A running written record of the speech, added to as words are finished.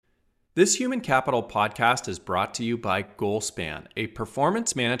This Human Capital podcast is brought to you by GoalSpan, a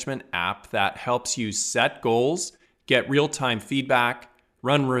performance management app that helps you set goals, get real-time feedback,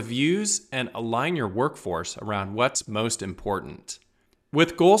 run reviews, and align your workforce around what's most important.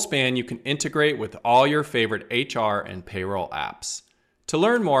 With GoalSpan, you can integrate with all your favorite HR and payroll apps. To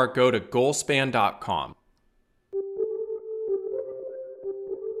learn more, go to goalspan.com.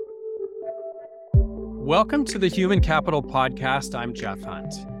 Welcome to the Human Capital Podcast. I'm Jeff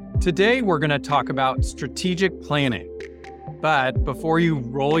Hunt. Today, we're going to talk about strategic planning. But before you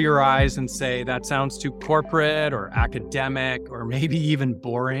roll your eyes and say that sounds too corporate or academic or maybe even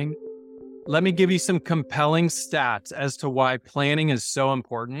boring, let me give you some compelling stats as to why planning is so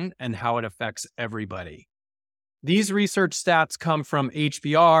important and how it affects everybody. These research stats come from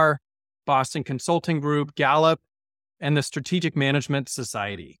HBR, Boston Consulting Group, Gallup, and the Strategic Management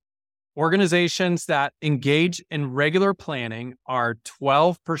Society. Organizations that engage in regular planning are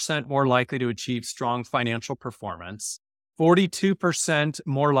 12% more likely to achieve strong financial performance, 42%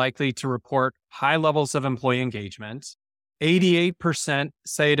 more likely to report high levels of employee engagement, 88%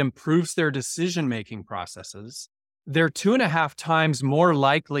 say it improves their decision-making processes. They're 2.5 times more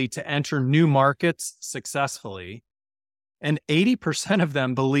likely to enter new markets successfully, and 80% of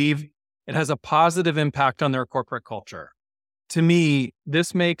them believe it has a positive impact on their corporate culture. To me,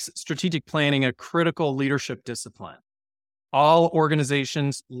 this makes strategic planning a critical leadership discipline. All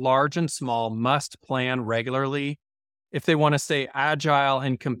organizations, large and small, must plan regularly if they want to stay agile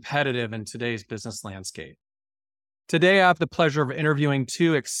and competitive in today's business landscape. Today, I have the pleasure of interviewing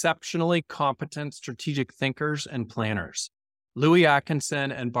two exceptionally competent strategic thinkers and planners, Louis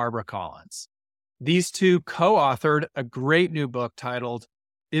Atkinson and Barbara Collins. These two co-authored a great new book titled,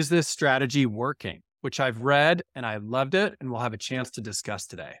 Is This Strategy Working?, which I've read and I loved it and we'll have a chance to discuss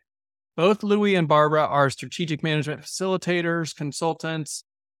today. Both Louis and Barbara are strategic management facilitators, consultants,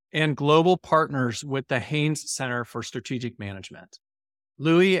 and global partners with the Haynes Center for Strategic Management.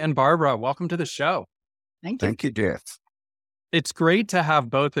 Louis and Barbara, welcome to the show. Thank you. Thank you, Jeff. It's great to have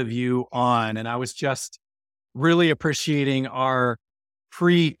both of you on, and I was just really appreciating our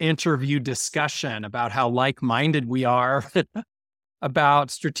pre-interview discussion about how like-minded we are about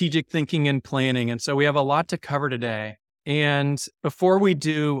strategic thinking and planning. And so we have a lot to cover today. And before we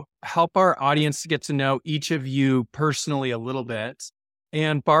do, help our audience to get to know each of you personally a little bit.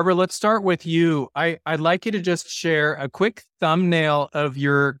 And Barbara, let's start with you. I'd like you to just share a quick thumbnail of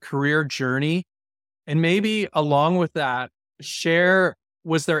your career journey. And maybe along with that, share,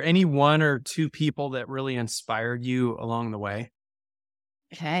 was there any one or two people that really inspired you along the way?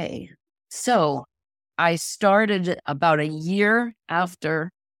 Okay. So I started about a year after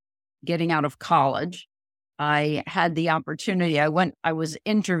getting out of college. I had the opportunity. I was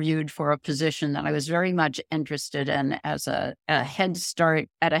interviewed for a position that I was very much interested in as a Head Start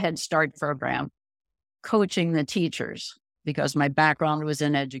program, coaching the teachers because my background was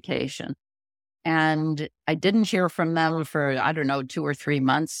in education. And I didn't hear from them for, 2 or 3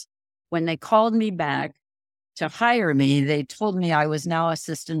 months. When they called me back to hire me, they told me I was now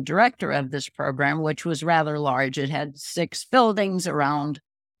assistant director of this program, which was rather large. It had 6 buildings around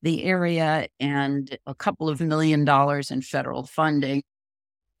the area and a couple of $1 million in federal funding.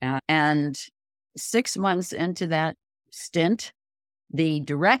 And 6 months into that stint, the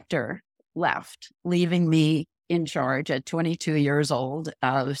director left, leaving me in charge at 22 years old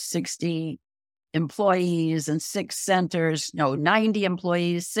of 60 employees and 90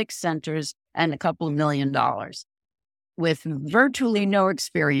 employees, 6 centers, and a couple of $1 million, with virtually no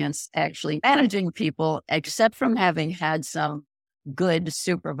experience actually managing people, except from having had some good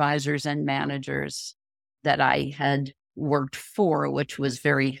supervisors and managers that I had worked for, which was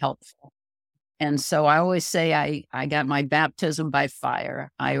very helpful. And so I always say I got my baptism by fire.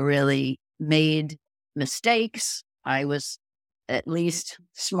 I really made mistakes. I was at least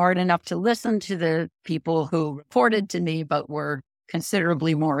smart enough to listen to the people who reported to me, but were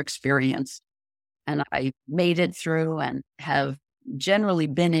considerably more experienced. And I made it through and have generally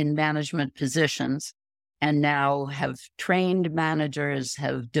been in management positions and now have trained managers,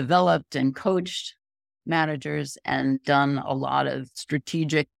 have developed and coached managers, and done a lot of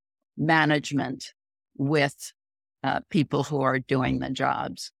strategic management with people who are doing the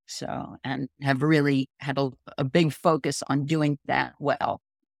jobs. So, and have really had a big focus on doing that well.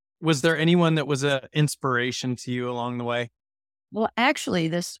 Was there anyone that was an inspiration to you along the way? Well,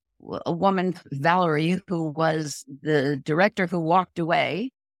 actually, a woman, Valerie, who was the director who walked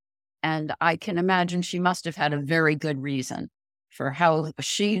away, and I can imagine she must have had a very good reason for how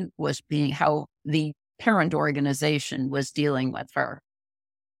the parent organization was dealing with her.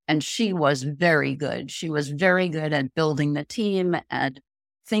 And she was very good. She was very good at building the team, at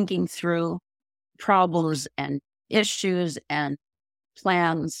thinking through problems and issues and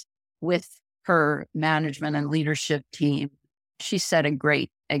plans with her management and leadership team. She set a great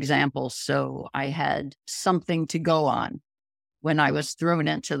example. So I had something to go on when I was thrown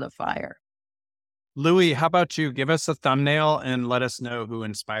into the fire. Louis, how about you? Give us a thumbnail and let us know who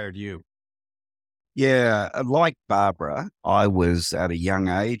inspired you. Yeah, like Barbara, I was at a young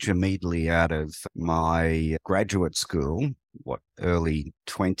age, immediately out of my graduate school, early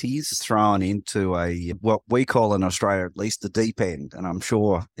 20s, thrown into what we call in Australia, at least the deep end. And I'm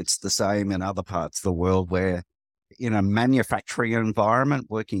sure it's the same in other parts of the world, where in a manufacturing environment,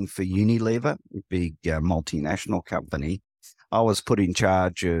 working for Unilever, a big multinational company, I was put in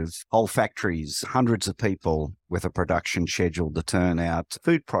charge of whole factories, hundreds of people with a production schedule to turn out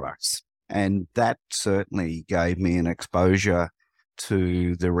food products. And that certainly gave me an exposure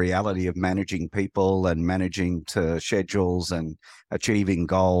to the reality of managing people and managing to schedules and achieving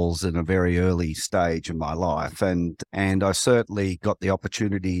goals in a very early stage in my life. And I certainly got the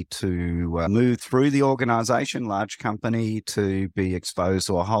opportunity to move through the organization, large company, to be exposed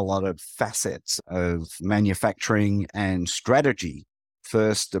to a whole lot of facets of manufacturing and strategy.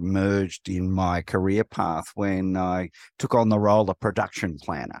 First emerged in my career path when I took on the role of production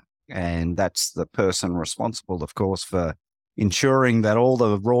planner. And that's the person responsible, of course, for ensuring that all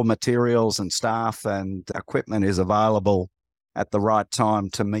the raw materials and staff and equipment is available at the right time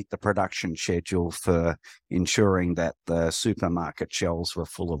to meet the production schedule, for ensuring that the supermarket shelves were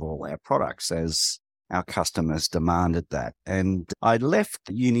full of all our products as our customers demanded that. And I left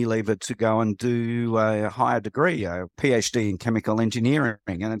Unilever to go and do a higher degree, a PhD in chemical engineering.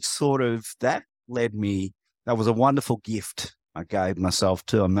 And it's sort of, that was a wonderful gift I gave myself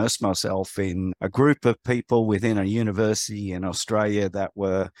to immerse myself in a group of people within a university in Australia that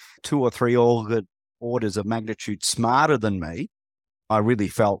were 2 or 3 orders of magnitude smarter than me. I really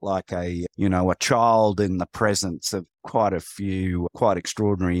felt like a child in the presence of quite a few quite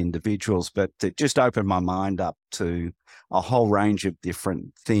extraordinary individuals, but it just opened my mind up to a whole range of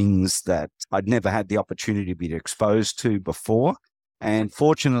different things that I'd never had the opportunity to be exposed to before. And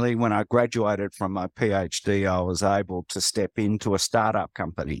fortunately, when I graduated from my PhD, I was able to step into a startup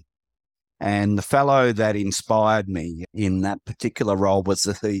company. And the fellow that inspired me in that particular role was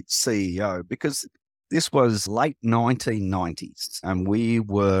the CEO, because this was late 1990s, and we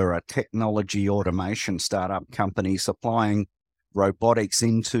were a technology automation startup company supplying robotics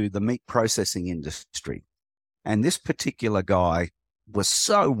into the meat processing industry. And this particular guy was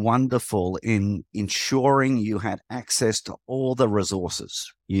so wonderful in ensuring you had access to all the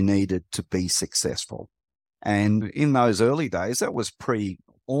resources you needed to be successful. And in those early days, that was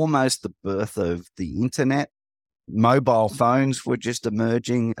almost the birth of the internet. Mobile phones were just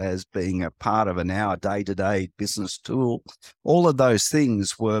emerging as being a part of our day-to-day business tool. All of those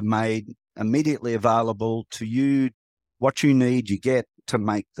things were made immediately available to you. What you need, you get to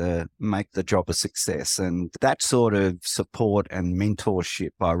make the job a success. And that sort of support and mentorship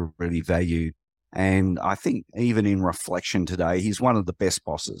I really value. And I think even in reflection today, he's one of the best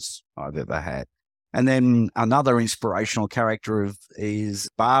bosses I've ever had. And then another inspirational character is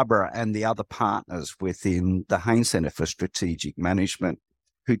Barbara and the other partners within the Hain Center for Strategic Management,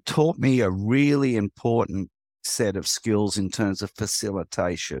 who taught me a really important set of skills in terms of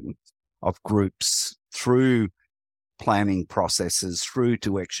facilitation of groups through planning processes, through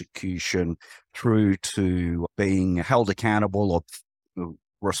to execution, through to being held accountable of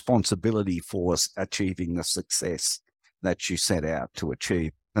responsibility for achieving the success that you set out to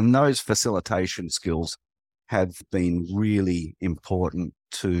achieve. And those facilitation skills have been really important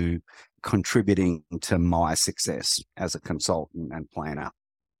to contributing to my success as a consultant and planner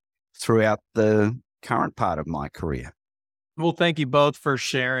throughout the current part of my career. Well, thank you both for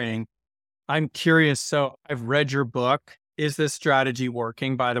sharing. I'm curious. So I've read your book, Is This Strategy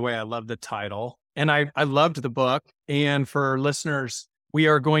Working? By the way, I love the title. And I loved the book. And for listeners, we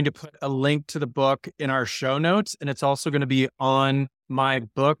are going to put a link to the book in our show notes. And it's also going to be on my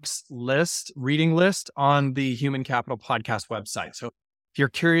books list, reading list on the Human Capital Podcast website. So if you're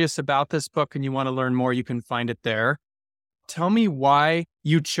curious about this book and you want to learn more, you can find it there. Tell me why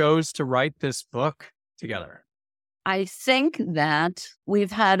you chose to write this book together. I think that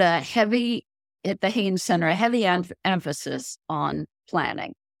we've had at the Hain Center, a heavy emphasis on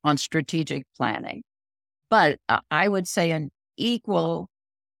planning, on strategic planning. But I would say an equal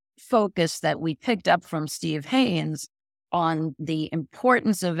focus that we picked up from Steve Haynes on the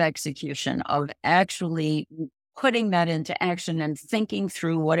importance of execution, of actually putting that into action and thinking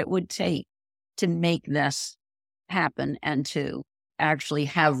through what it would take to make this happen and to actually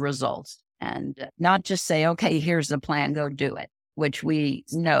have results. And not just say, okay, here's the plan, go do it. which we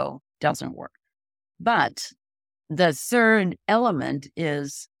know doesn't work. But the third element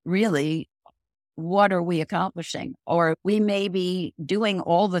is really, what are we accomplishing? Or we may be doing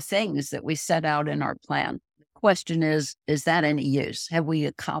all the things that we set out in our plan. The question is that any use? Have we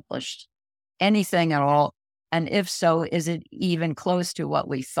accomplished anything at all? And if so, is it even close to what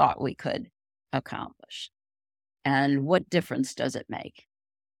we thought we could accomplish? And what difference does it make?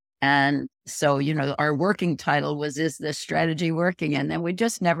 And so, our working title was, Is This Strategy Working? And then we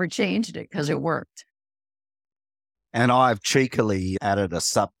just never changed it because it worked. And I've cheekily added a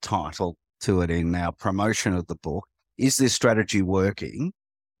subtitle to it in our promotion of the book. Is this strategy working?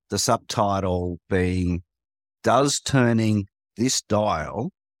 The subtitle being, does turning this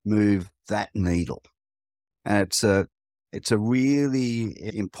dial move that needle? And it's a really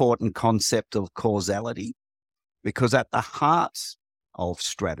important concept of causality, because at the heart of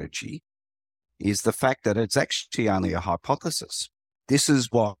strategy is the fact that it's actually only a hypothesis. This is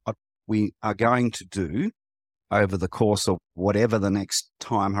what we are going to do over the course of whatever the next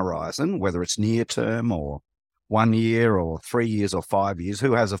time horizon, whether it's near term or 1 year or 3 years or 5 years.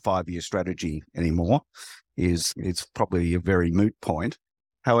 Who has a 5-year strategy anymore is probably a very moot point.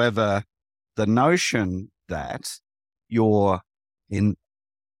 However, the notion that you're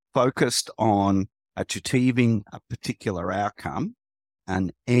focused on achieving a particular outcome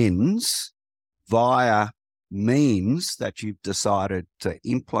and ends via means that you've decided to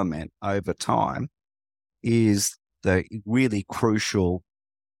implement over time is the really crucial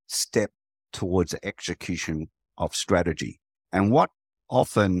step towards execution of strategy. And what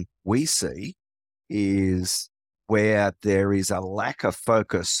often we see is where there is a lack of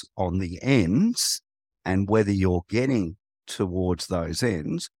focus on the ends and whether you're getting towards those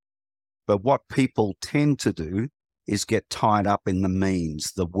ends. But what people tend to do is get tied up in the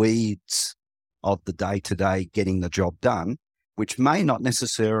means, the weeds of the day-to-day getting the job done, which may not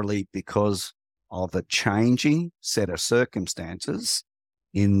necessarily because of a changing set of circumstances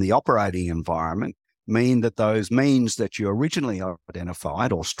in the operating environment mean that those means that you originally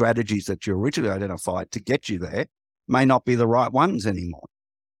identified or strategies that you originally identified to get you there may not be the right ones anymore.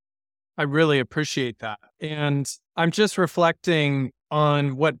 I really appreciate that. And I'm just reflecting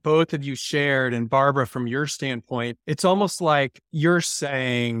on what both of you shared. And Barbara, from your standpoint, it's almost like you're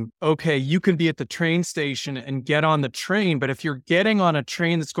saying, okay, you can be at the train station and get on the train, but if you're getting on a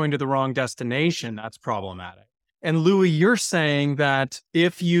train that's going to the wrong destination, that's problematic. And Louis, you're saying that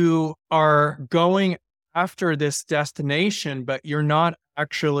if you are going after this destination, but you're not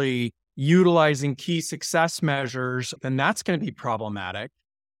actually utilizing key success measures, then that's going to be problematic.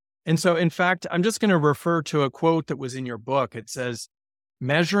 And so, in fact, I'm just going to refer to a quote that was in your book. It says,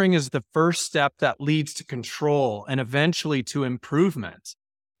 measuring is the first step that leads to control and eventually to improvement.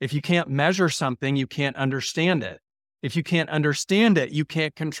 If you can't measure something, you can't understand it. If you can't understand it, you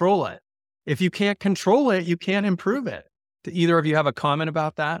can't control it. If you can't control it, you can't improve it. Do either of you have a comment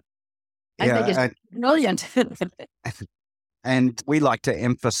about that? I think it's brilliant. And we like to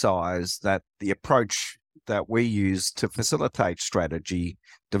emphasize that the approach that we use to facilitate strategy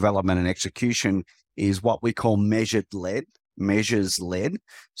development and execution is what we call measures-led.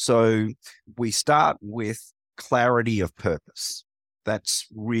 So we start with clarity of purpose. That's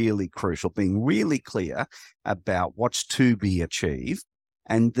really crucial, being really clear about what's to be achieved.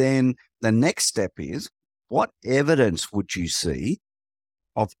 And then the next step is, what evidence would you see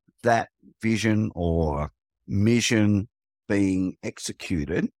of that vision or mission being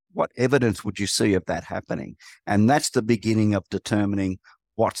executed? What evidence would you see of that happening? And that's the beginning of determining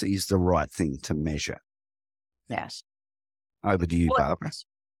what is the right thing to measure. Yes. Over to you, Barbara.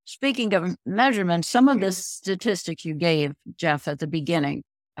 Speaking of measurement, some of the statistics you gave, Jeff, at the beginning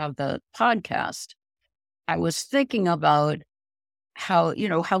of the podcast, I was thinking about how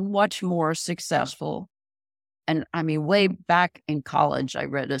much more successful. And I mean, way back in college, I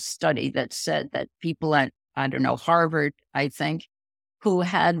read a study that said that people at, Harvard, I think, who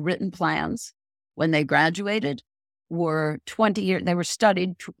had written plans when they graduated were 20 years, they were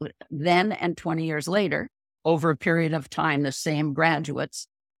studied then and 20 years later, over a period of time, the same graduates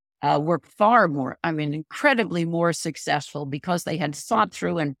were far more, incredibly more successful because they had thought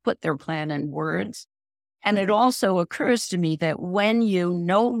through and put their plan in words. And it also occurs to me that when you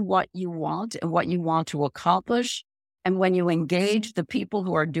know what you want and what you want to accomplish, and when you engage the people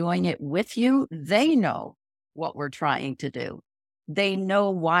who are doing it with you, they know what we're trying to do. They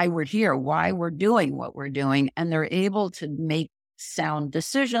know why we're here, why we're doing what we're doing, and they're able to make sound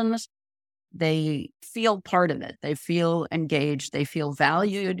decisions. They feel part of it. They feel engaged. They feel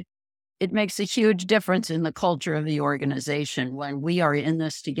valued. It makes a huge difference in the culture of the organization when we are in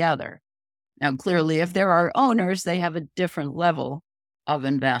this together. Now, clearly, if there are owners, they have a different level of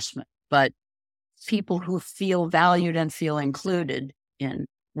investment, but people who feel valued and feel included in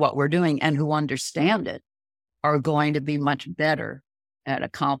what we're doing and who understand it are going to be much better at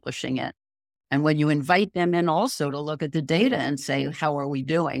accomplishing it. And when you invite them in also to look at the data and say, how are we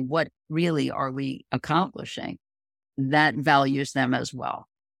doing? What really are we accomplishing? That values them as well.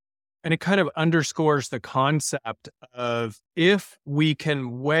 And it kind of underscores the concept of if we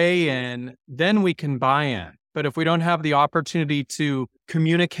can weigh in, then we can buy in. But if we don't have the opportunity to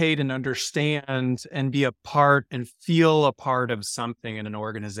communicate and understand and be a part and feel a part of something in an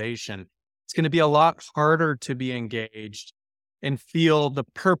organization, it's going to be a lot harder to be engaged and feel the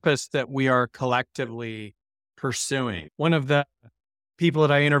purpose that we are collectively pursuing. One of the people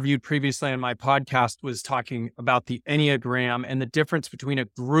that I interviewed previously on my podcast was talking about the Enneagram and the difference between a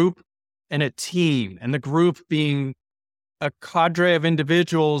group and a team, and the group being a cadre of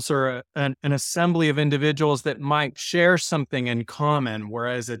individuals or an assembly of individuals that might share something in common,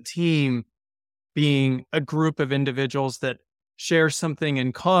 whereas a team being a group of individuals that share something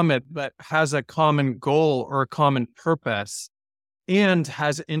in common, but has a common goal or a common purpose and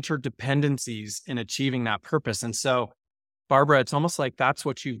has interdependencies in achieving that purpose. And so, Barbara, it's almost like that's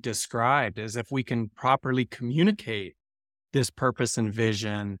what you've described, is if we can properly communicate this purpose and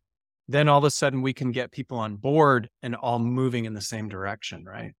vision, then all of a sudden we can get people on board and all moving in the same direction,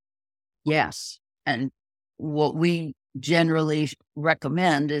 right? Yes. And what we generally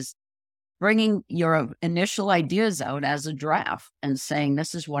recommend is bringing your initial ideas out as a draft and saying,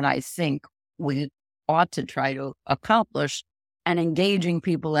 this is what I think we ought to try to accomplish, and engaging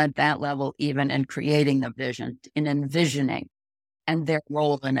people at that level, even in creating the vision, in envisioning and their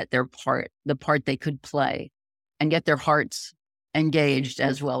role in it, the part they could play, and get their hearts engaged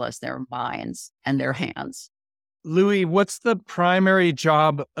as well as their minds and their hands. Louis, what's the primary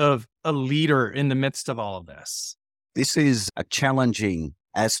job of a leader in the midst of all of this? This is a challenging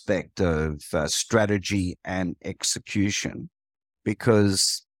aspect of strategy and execution,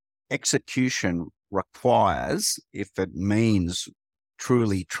 because execution requires, if it means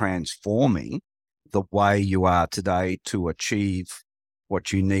truly transforming the way you are today to achieve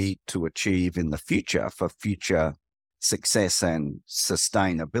what you need to achieve in the future for future success and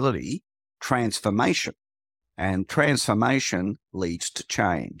sustainability, transformation. And transformation leads to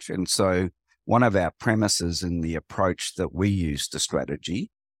change. And so one of our premises in the approach that we use to strategy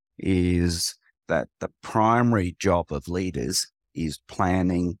is that the primary job of leaders is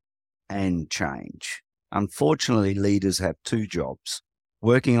planning and change. Unfortunately, leaders have two jobs: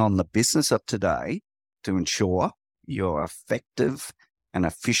 working on the business of today to ensure you're effective and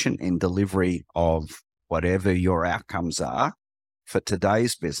efficient in delivery of whatever your outcomes are for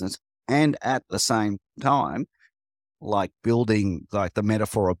today's business, and at the same time, like the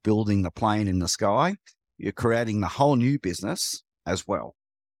metaphor of building the plane in the sky, you're creating the whole new business as well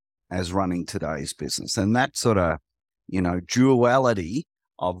as running today's business. And that sort of, duality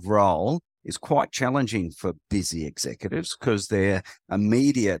of role is quite challenging for busy executives, because their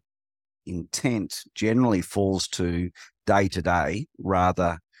immediate intent generally falls to day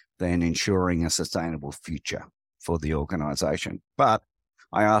rather than ensuring a sustainable future for the organization. But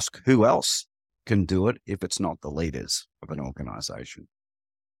I ask, who else can do it if it's not the leaders of an organization?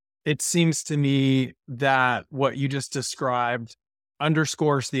 It seems to me that what you just described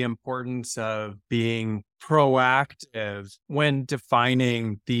underscores the importance of being proactive when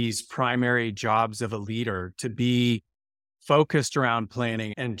defining these primary jobs of a leader, to be focused around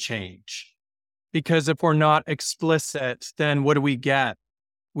planning and change. Because if we're not explicit, then what do we get?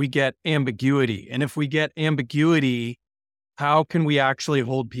 We get ambiguity. And if we get ambiguity, how can we actually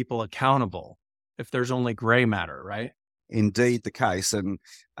hold people accountable if there's only gray matter, right? Indeed the case. And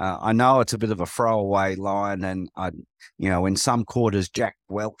I know it's a bit of a throwaway line, and in some quarters, Jack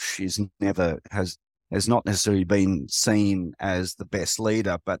Welch has not necessarily been seen as the best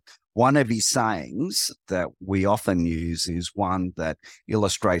leader, but one of his sayings that we often use is one that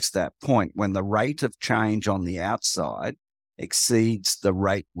illustrates that point. When the rate of change on the outside exceeds the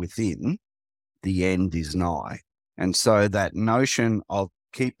rate within, the end is nigh. And so that notion of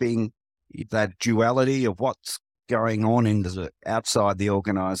keeping that duality of what's going on outside the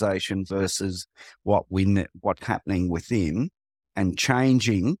organization versus what's happening within, and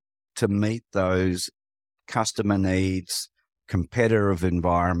changing to meet those customer needs, competitive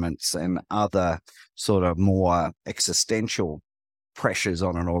environments, and other sort of more existential pressures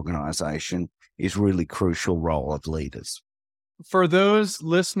on an organization is really crucial role of leaders. For those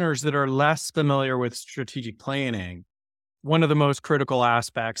listeners that are less familiar with strategic planning, one of the most critical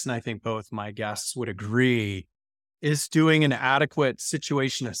aspects, and I think both my guests would agree, is doing an adequate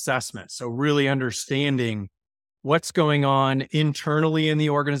situation assessment. So really understanding what's going on internally in the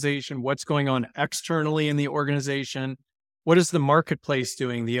organization, what's going on externally in the organization, what is the marketplace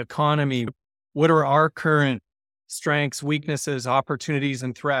doing, the economy, what are our current strengths, weaknesses, opportunities,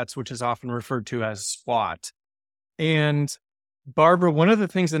 and threats, which is often referred to as SWOT. And Barbara, one of the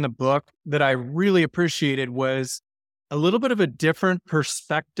things in the book that I really appreciated was a little bit of a different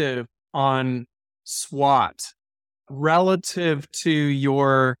perspective on SWOT relative to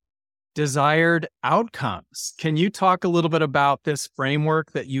your desired outcomes. Can you talk a little bit about this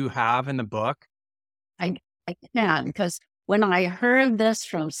framework that you have in the book? I can, because when I heard this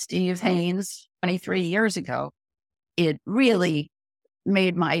from Steve Haynes 23 years ago, it really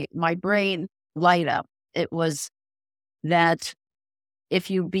made my brain light up. It was that if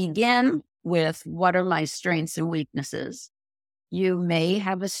you begin with what are my strengths and weaknesses, you may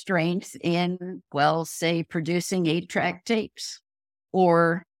have a strength in, well, say producing 8-track tapes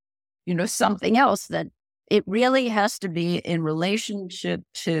or, something else, that it really has to be in relationship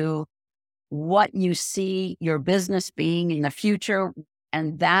to what you see your business being in the future.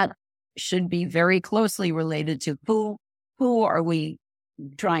 And that should be very closely related to who are we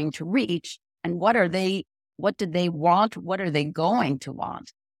trying to reach and what did they want? What are they going to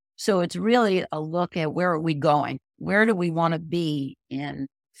want? So it's really a look at where are we going? Where do we want to be in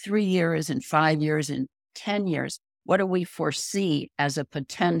 3 years, in 5 years, in 10 years? What do we foresee as a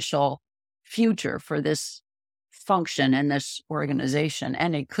potential future for this function and this organization?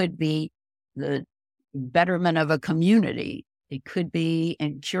 And it could be the betterment of a community. It could be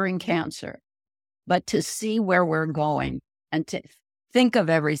in curing cancer. But to see where we're going and to think of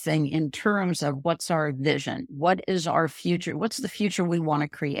everything in terms of what's our vision, what is our future, what's the future we want to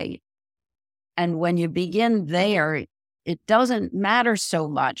create. And when you begin there, it doesn't matter so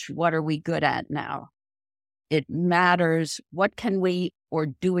much what are we good at now. It matters what can we or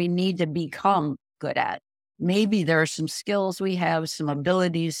do we need to become good at. Maybe there are some skills we have, some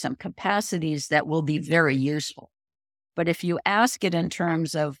abilities, some capacities that will be very useful. But if you ask it in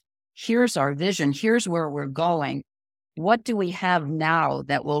terms of here's our vision, here's where we're going, what do we have now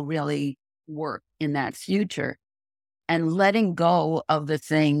that will really work in that future? And letting go of the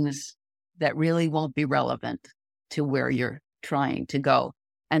things that really won't be relevant to where you're trying to go.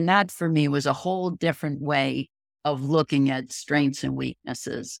 And that for me was a whole different way of looking at strengths and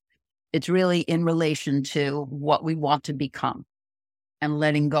weaknesses. It's really in relation to what we want to become and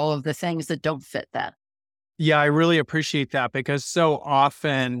letting go of the things that don't fit that. Yeah, I really appreciate that because so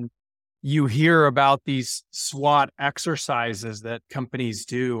often you hear about these SWOT exercises that companies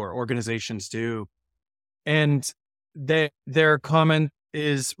do or organizations do. And their comment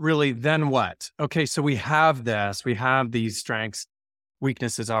is really, then what? Okay, so we have this, we have these strengths,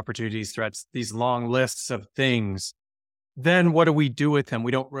 weaknesses, opportunities, threats, these long lists of things. Then what do we do with them?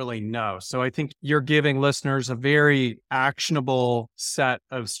 We don't really know. So I think you're giving listeners a very actionable set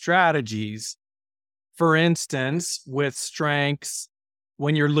of strategies. For instance, with strengths,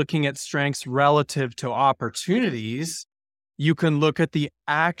 when you're looking at strengths relative to opportunities, you can look at the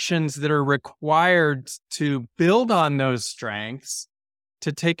actions that are required to build on those strengths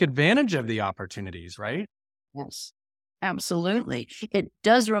to take advantage of the opportunities, right? Yes, absolutely. It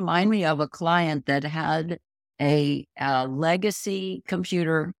does remind me of a client that had a legacy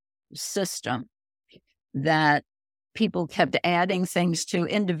computer system that people kept adding things to.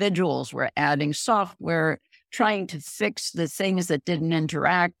 Individuals were adding software, trying to fix the things that didn't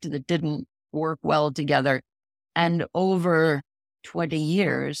interact, that didn't work well together. And over 20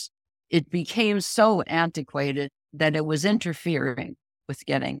 years, it became so antiquated that it was interfering with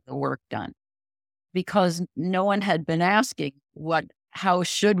getting the work done because no one had been asking how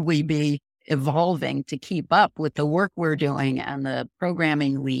should we be evolving to keep up with the work we're doing and the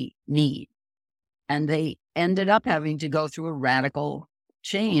programming we need. And they ended up having to go through a radical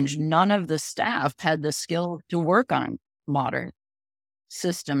change. None of the staff had the skill to work on modern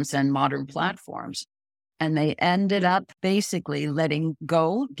systems and modern platforms. And they ended up basically letting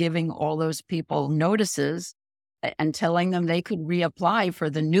go, giving all those people notices and telling them they could reapply for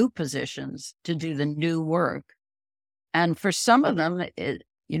the new positions to do the new work. And for some of them,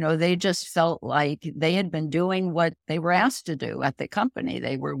 they just felt like they had been doing what they were asked to do at the company.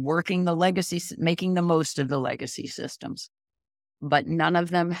 They were working the legacy, making the most of the legacy systems. But none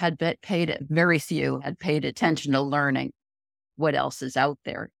of them very few had paid attention to learning what else is out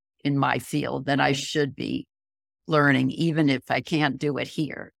there in my field that I should be learning, even if I can't do it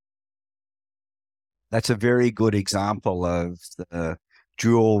here. That's a very good example of the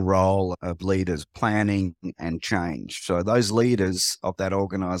dual role of leaders, planning and change. So those leaders of that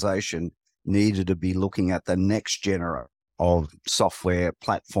organization needed to be looking at the next generation of software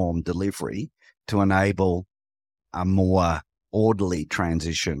platform delivery to enable a more orderly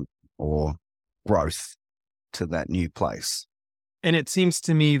transition or growth to that new place. And it seems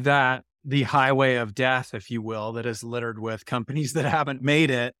to me that the highway of death, if you will, that is littered with companies that haven't made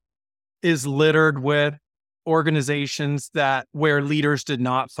it, is littered with organizations where leaders did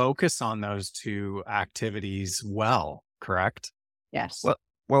not focus on those two activities well, correct? Yes.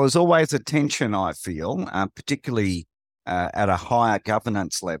 Well, there's always a tension, I feel, particularly at a higher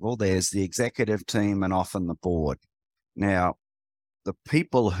governance level. There's the executive team and often the board. Now, the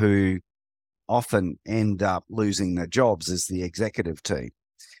people who often end up losing their jobs is the executive team,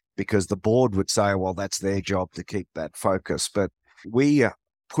 because the board would say, well, that's their job to keep that focus. But we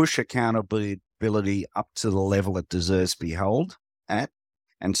push accountability up to the level it deserves to be held at.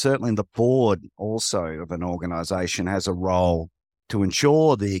 And certainly the board also of an organization has a role to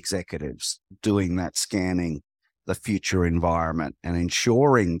ensure the executives doing that scanning the future environment and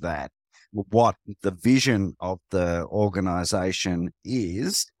ensuring that what the vision of the organization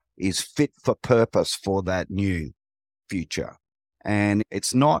is fit for purpose for that new future. And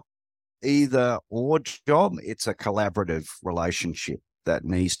it's not either or job, it's a collaborative relationship that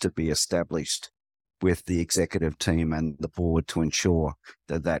needs to be established with the executive team and the board to ensure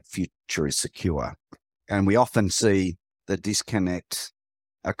that that future is secure. And we often see the disconnect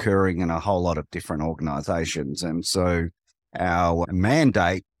occurring in a whole lot of different organizations. And so our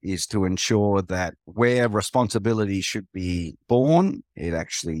mandate is to ensure that where responsibility should be borne, it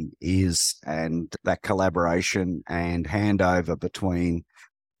actually is, and that collaboration and handover between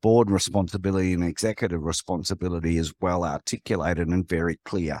board responsibility and executive responsibility is well articulated and very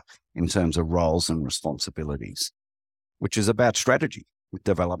clear in terms of roles and responsibilities, which is about strategy,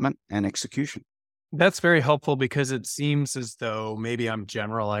 development, and execution. That's very helpful, because it seems as though, maybe I'm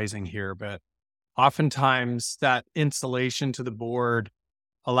generalizing here, but oftentimes that insulation to the board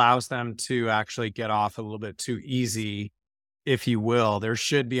allows them to actually get off a little bit too easy, if you will. There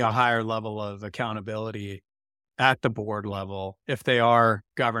should be a higher level of accountability at the board level if they are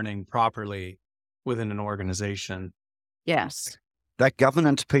governing properly within an organization. Yes. That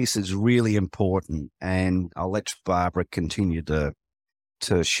governance piece is really important, and I'll let Barbara continue to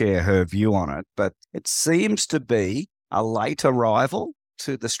share her view on it, but it seems to be a late arrival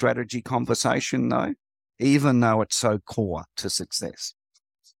to the strategy conversation, though, even though it's so core to success.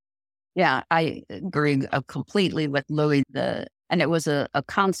 Yeah, I agree completely with Louis. And it was a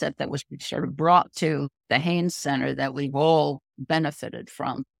concept that was sort of brought to the Haynes Center that we've all benefited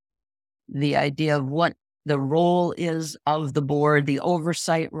from. The idea of what the role is of the board, the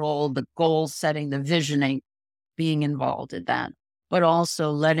oversight role, the goal setting, the visioning, being involved in that, but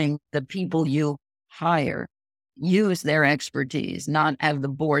also letting the people you hire use their expertise, not have the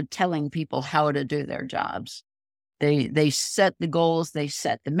board telling people how to do their jobs. They set the goals, they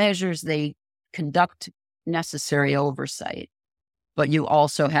set the measures, they conduct necessary oversight. But you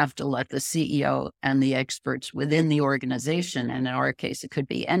also have to let the CEO and the experts within the organization, and in our case, it could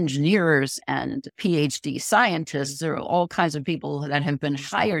be engineers and PhD scientists, there are all kinds of people that have been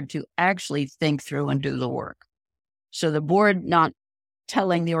hired to actually think through and do the work. So the board not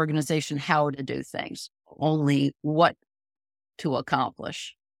telling the organization how to do things, only what to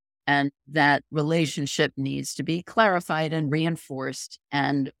accomplish. And that relationship needs to be clarified and reinforced,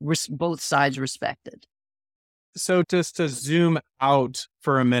 and both sides respected. So just to zoom out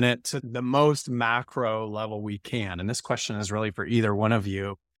for a minute to the most macro level we can, and this question is really for either one of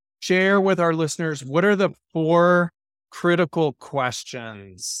you, share with our listeners, what are the 4 critical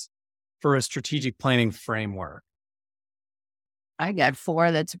questions for a strategic planning framework? I got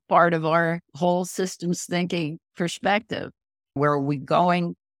 4 that's part of our whole systems thinking perspective. Where are we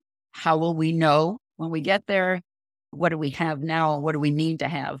going? How will we know when we get there? What do we have now? What do we need to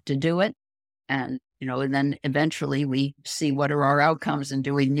have to do it? And then eventually we see what are our outcomes, and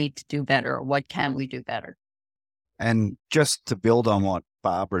do we need to do better, or what can we do better? And just to build on what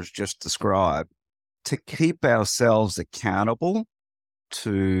Barbara's just described, to keep ourselves accountable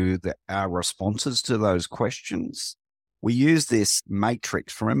to our responses to those questions, we use this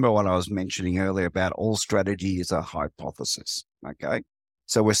matrix. Remember what I was mentioning earlier about all strategy is a hypothesis, okay?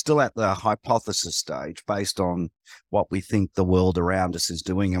 So we're still at the hypothesis stage based on what we think the world around us is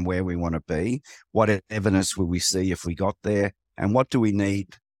doing and where we want to be. What evidence will we see if we got there? And what do we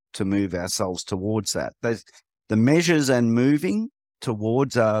need to move ourselves towards that? The measures and moving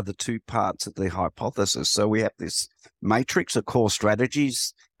towards are the 2 parts of the hypothesis. So we have this matrix of core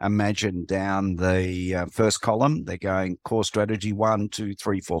strategies. Imagine down the first column, they're going core strategy 1, 2,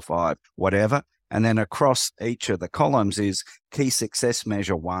 3, 4, 5, whatever. And then across each of the columns is key success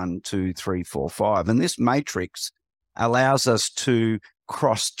measure 1, 2, 3, 4, 5. And this matrix allows us to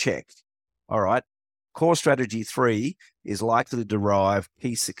cross-check. All right, core strategy 3 is likely to derive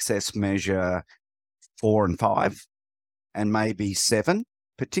key success measure 4 and 5, and maybe 7,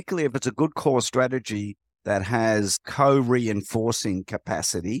 particularly if it's a good core strategy that has co-reinforcing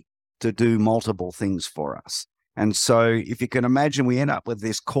capacity to do multiple things for us. And so if you can imagine, we end up with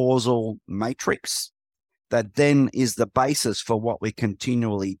this causal matrix that then is the basis for what we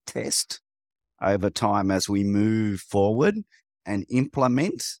continually test over time as we move forward and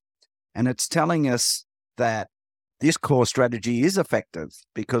implement. And it's telling us that this core strategy is effective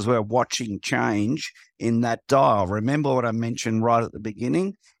because we're watching change in that dial. Remember what I mentioned right at the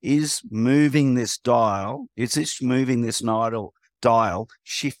beginning is moving this dial. Is this moving this dial,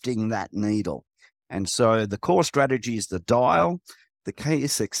 shifting that needle? And so the core strategy is the dial. The key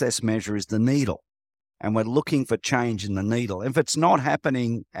success measure is the needle. And we're looking for change in the needle. If it's not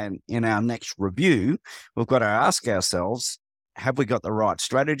happening and in our next review, we've got to ask ourselves, have we got the right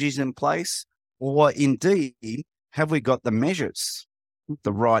strategies in place? Or indeed, have we got the measures,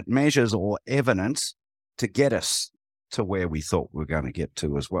 the right measures or evidence to get us to where we thought we were going to get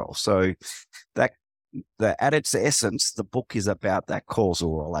to as well? So that at its essence, the book is about that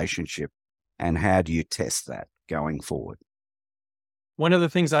causal relationship and how do you test that going forward. One of the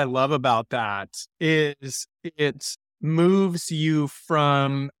things I love about that is it moves you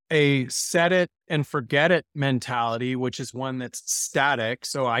from a set it and forget it mentality, which is one that's static.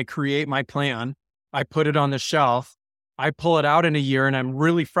 So I create my plan, I put it on the shelf, I pull it out in a year and I'm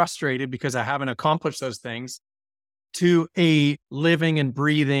really frustrated because I haven't accomplished those things, to a living and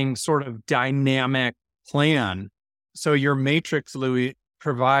breathing sort of dynamic plan. So your matrix, Louis,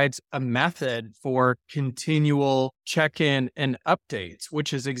 provides a method for continual check-in and updates,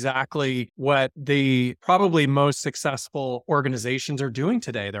 which is exactly what the probably most successful organizations are doing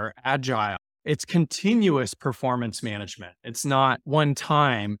today. They're agile. It's continuous performance management. It's not one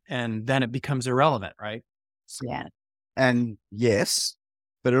time and then it becomes irrelevant, right? Yeah. And yes,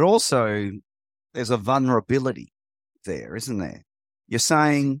 but it also, there's a vulnerability there, isn't there? You're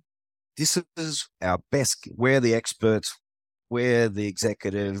saying this is our best, we're the experts, we're the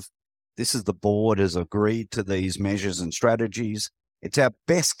executive, this is the board has agreed to these measures and strategies. It's our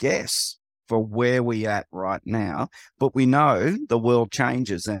best guess for where we at right now, but we know the world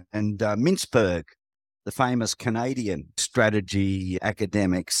changes. And Mintzberg, the famous Canadian strategy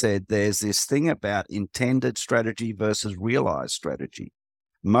academic, said there's this thing about intended strategy versus realized strategy.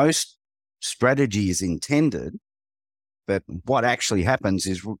 Most strategy is intended, but what actually happens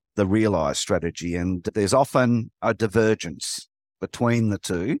is the realized strategy. And there's often a divergence between the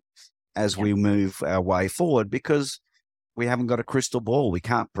two as we move our way forward because we haven't got a crystal ball. We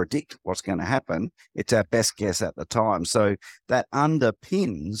can't predict what's going to happen. It's our best guess at the time. So that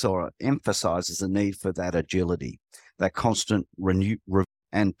underpins or emphasizes the need for that agility, that constant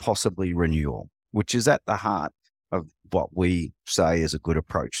and possibly renewal, which is at the heart of what we say is a good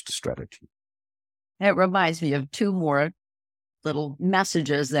approach to strategy. It reminds me of two more little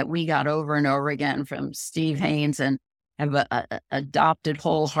messages that we got over and over again from Steve Haynes and have adopted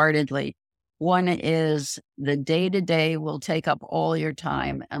wholeheartedly. One is the day-to-day will take up all your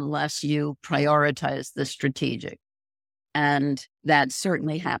time unless you prioritize the strategic. And that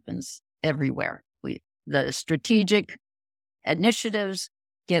certainly happens everywhere. The strategic initiatives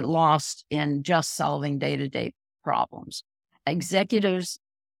get lost in just solving day-to-day problems. Executives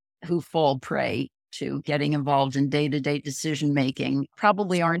who fall prey to getting involved in day-to-day decision-making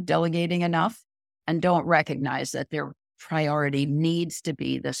probably aren't delegating enough and don't recognize that their priority needs to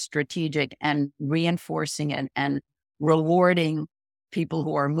be the strategic and reinforcing it and rewarding people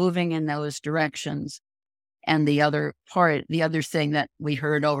who are moving in those directions. And the other thing that we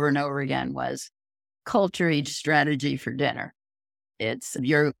heard over and over again was culture eats strategy for dinner. It's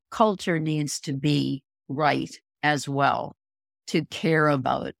your culture needs to be right as well, to care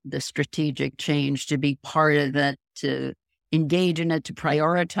about the strategic change, to be part of it, to engage in it, to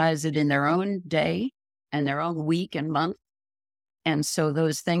prioritize it in their own day and their own week and month. And so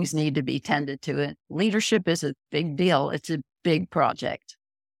those things need to be tended to. It. Leadership is a big deal. It's a big project.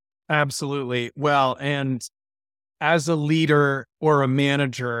 Absolutely. Well, and as a leader or a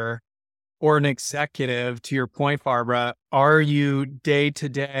manager or an executive, to your point, Barbara, are you day to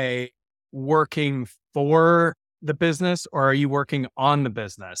day working for the business or are you working on the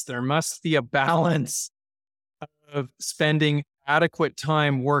business? There must be a balance of spending adequate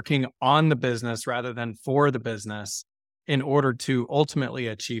time working on the business rather than for the business in order to ultimately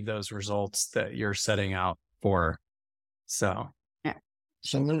achieve those results that you're setting out for. So, Yeah,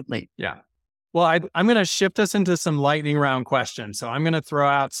 absolutely. Yeah. Well, I'm going to shift us into some lightning round questions. So I'm going to throw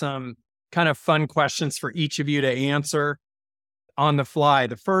out some kind of fun questions for each of you to answer on the fly.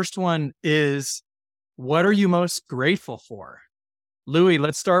 The first one is, what are you most grateful for? Louis,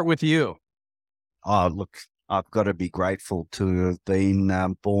 let's start with you. Oh, look, I've got to be grateful to have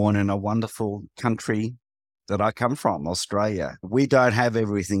been born in a wonderful country that I come from, Australia. We don't have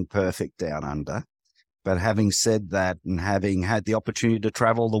everything perfect down under. But having said that, and having had the opportunity to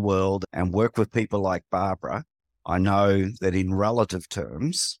travel the world and work with people like Barbara, I know that in relative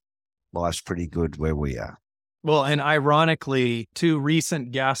terms, life's pretty good where we are. Well, and ironically, two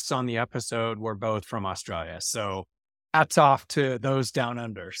recent guests on the episode were both from Australia. So hats off to those down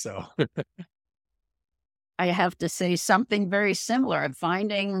under. So I have to say something very similar.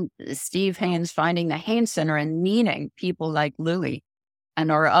 Finding Steve Haynes, finding the Haynes Center and meeting people like Louis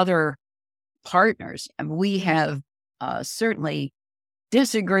and our other partners. And we have certainly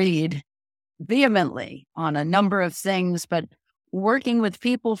disagreed vehemently on a number of things, but working with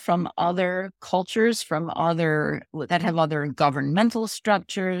people from other cultures, that have other governmental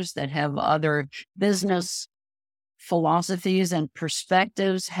structures, that have other business philosophies and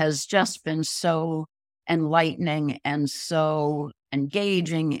perspectives has just been so enlightening and so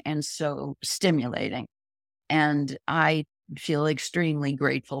engaging and so stimulating. And I feel extremely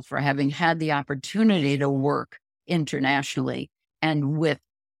grateful for having had the opportunity to work internationally and with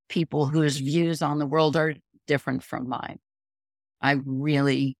people whose views on the world are different from mine. I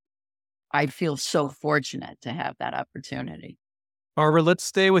feel so fortunate to have that opportunity. Barbara, let's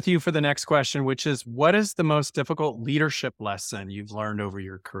stay with you for the next question, which is, what is the most difficult leadership lesson you've learned over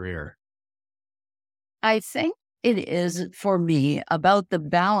your career? I think it is, for me, about the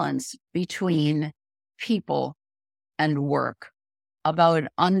balance between people and work, about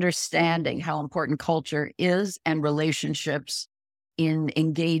understanding how important culture is and relationships in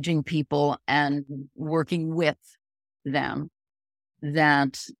engaging people and working with them,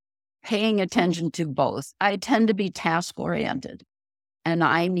 that paying attention to both. I tend to be task-oriented, and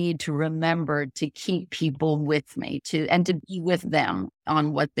I need to remember to keep people with me and to be with them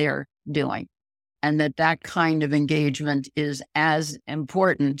on what they're doing. And that kind of engagement is as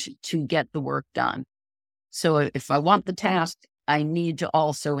important to get the work done. So if I want the task, I need to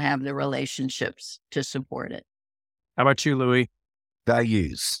also have the relationships to support it. How about you, Louis?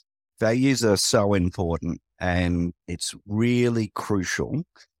 Values. Values are so important, and it's really crucial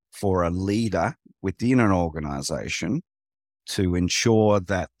for a leader within an organization to ensure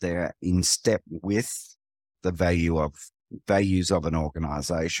that they're in step with the values of an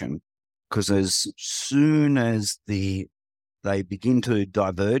organization. Because as soon as they begin to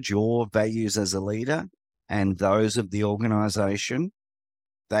diverge, your values as a leader and those of the organization,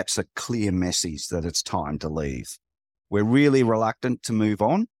 that's a clear message that it's time to leave. We're really reluctant to move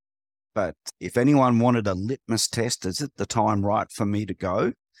on, but if anyone wanted a litmus test, is it the time right for me to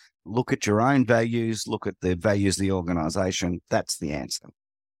go? Look at your own values, look at the values of the organization. That's the answer.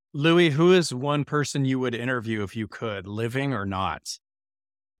 Louis, who is one person you would interview if you could, living or not?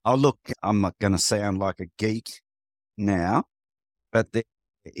 Oh, look, I'm not going to sound like a geek now, but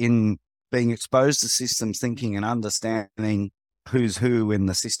in being exposed to systems thinking and understanding who's who in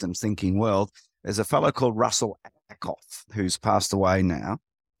the systems thinking world, there's a fellow called Russell Ackoff who's passed away now.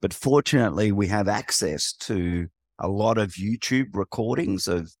 But fortunately, we have access to a lot of YouTube recordings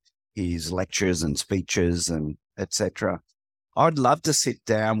of his lectures and speeches and etc. I'd love to sit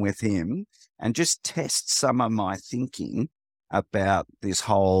down with him and just test some of my thinking about this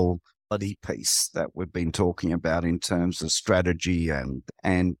whole piece that we've been talking about in terms of strategy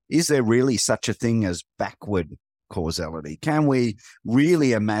and is there really such a thing as backward causality? Can we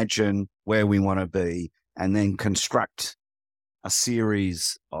really imagine where we want to be and then construct a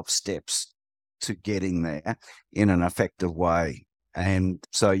series of steps to getting there in an effective way? And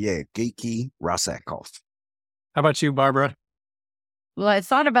so, yeah, geeky Russ Ackoff. How about you, Barbara? Well, I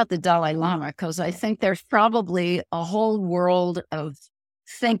thought about the Dalai Lama because I think there's probably a whole world of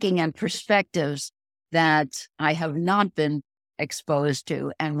thinking and perspectives that I have not been exposed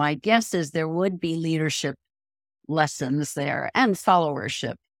to. And my guess is there would be leadership lessons there and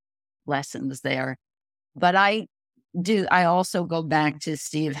followership lessons there. But I also go back to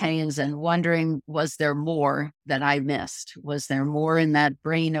Steve Haynes and wondering, was there more that I missed? Was there more in that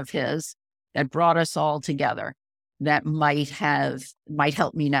brain of his that brought us all together that might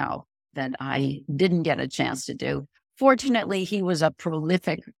help me now that I didn't get a chance to do? Fortunately, he was a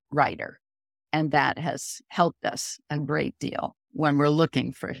prolific writer, and that has helped us a great deal when we're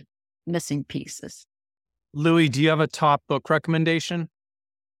looking for missing pieces. Louis, do you have a top book recommendation?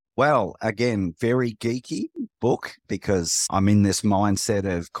 Well, again, very geeky book because I'm in this mindset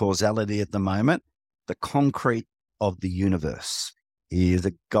of causality at the moment. The Concrete of the Universe is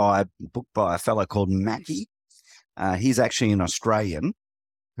a book by a fellow called Mackey. He's actually an Australian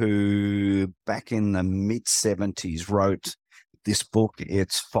who back in the mid-70s wrote this book.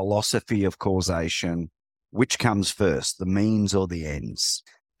 It's Philosophy of Causation. Which comes first, the means or the ends?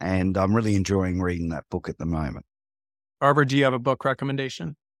 And I'm really enjoying reading that book at the moment. Barbara, do you have a book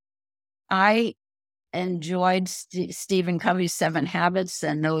recommendation? I enjoyed Stephen Covey's 7 Habits,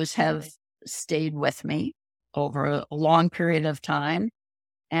 and those have stayed with me over a long period of time.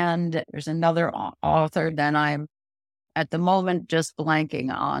 And there's another author that I'm at the moment just blanking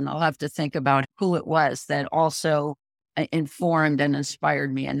on. I'll have to think about who it was that also informed and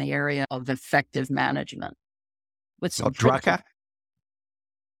inspired me in the area of effective management. With some Drucker?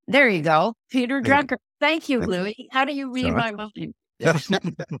 There you go. Peter Yeah. Drucker. Thank you, Louis. How do you read my mind?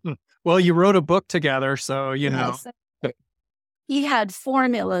 Well, you wrote a book together, so you know. He had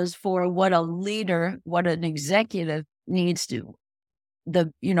formulas for what a leader, what an executive needs to.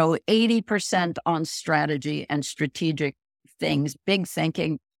 80% on strategy and strategic things, big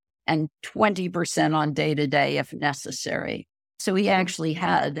thinking, and 20% on day-to-day if necessary. So he actually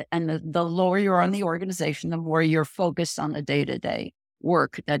had, and the lower you're on the organization, the more you're focused on the day-to-day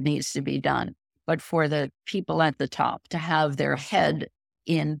work that needs to be done. But for the people at the top to have their head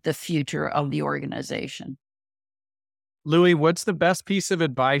in the future of the organization. Louis, what's the best piece of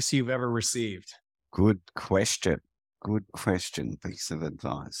advice you've ever received? Good question. Piece of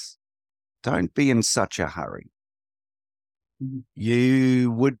advice. Don't be in such a hurry.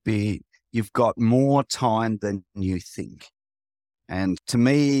 You've got more time than you think. And to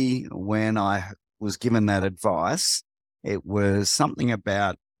me, when I was given that advice, it was something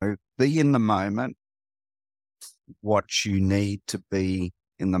about be in the moment, what you need to be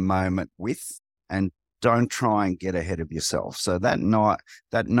in the moment with, and don't try and get ahead of yourself. So that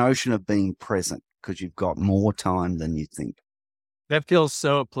notion of being present, because you've got more time than you think. That feels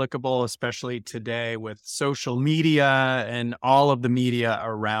so applicable, especially today with social media and all of the media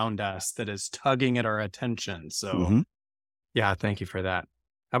around us that is tugging at our attention. So yeah, thank you for that.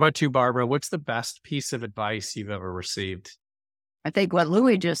 How about you, Barbara? What's the best piece of advice you've ever received? I think what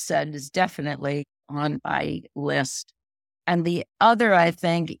Louis just said is definitely on my list. And the other, I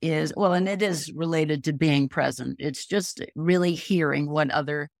think, is, and it is related to being present. It's just really hearing what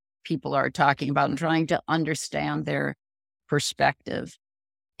other people are talking about and trying to understand their perspective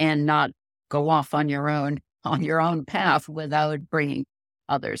and not go off on your own path without bringing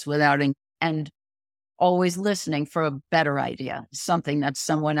others, and always listening for a better idea, something that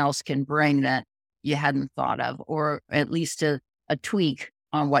someone else can bring that you hadn't thought of, or at least a tweak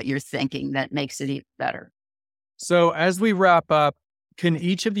on what you're thinking that makes it even better. So as we wrap up, can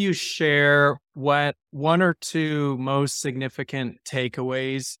each of you share what 1 or 2 most significant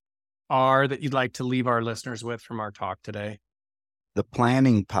takeaways are that you'd like to leave our listeners with from our talk today? The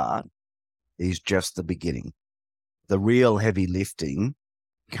planning part is just the beginning. The real heavy lifting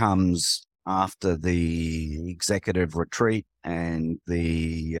comes after the executive retreat, and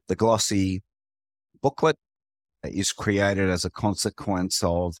the glossy booklet is created as a consequence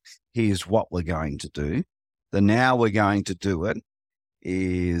of here's what we're going to do. The now we're going to do it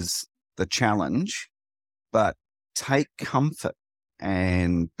is the challenge, but take comfort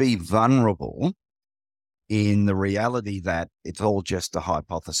and be vulnerable in the reality that it's all just a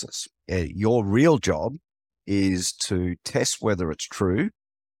hypothesis. Your real job is to test whether it's true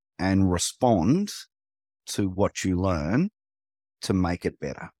and respond to what you learn to make it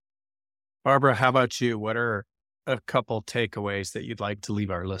better. Barbara, how about you? What are a couple takeaways that you'd like to leave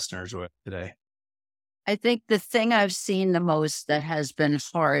our listeners with today? I think the thing I've seen the most that has been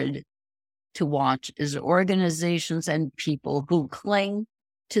hard to watch is organizations and people who cling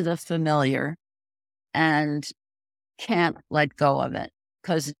to the familiar and can't let go of it,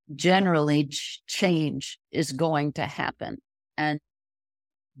 because generally change is going to happen. And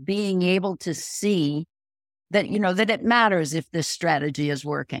being able to see that, that it matters if this strategy is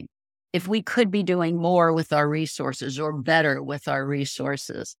working, if we could be doing more with our resources or better with our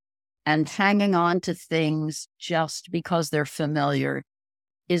resources, and hanging on to things just because they're familiar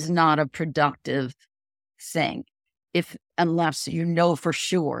is not a productive thing. Unless you know for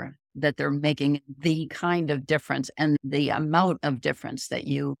sure that they're making the kind of difference and the amount of difference that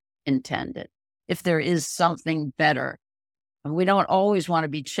you intended. If there is something better, and we don't always want to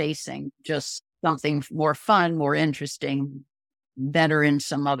be chasing just something more fun, more interesting, better in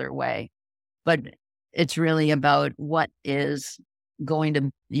some other way. But it's really about what is going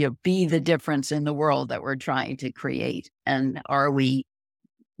to be the difference in the world that we're trying to create. And are we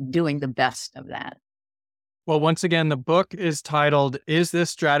doing the best of that. Well, once again, the book is titled, Is This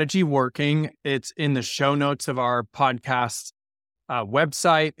Strategy Working? It's in the show notes of our podcast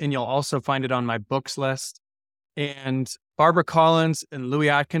website, and you'll also find it on my books list. And Barbara Collins and Louis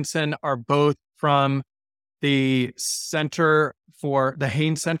Atkinson are both from the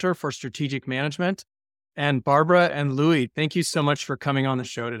Haines Center for Strategic Management. And Barbara and Louis, thank you so much for coming on the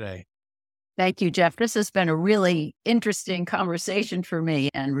show today. Thank you, Jeff. This has been a really interesting conversation for me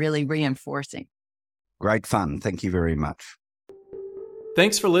and really reinforcing. Great fun. Thank you very much.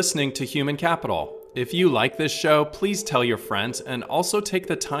 Thanks for listening to Human Capital. If you like this show, please tell your friends and also take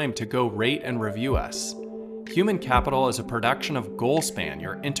the time to go rate and review us. Human Capital is a production of GoalSpan,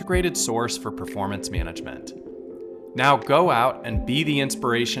 your integrated source for performance management. Now go out and be the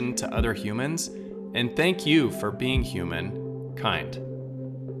inspiration to other humans, and thank you for being human, kind.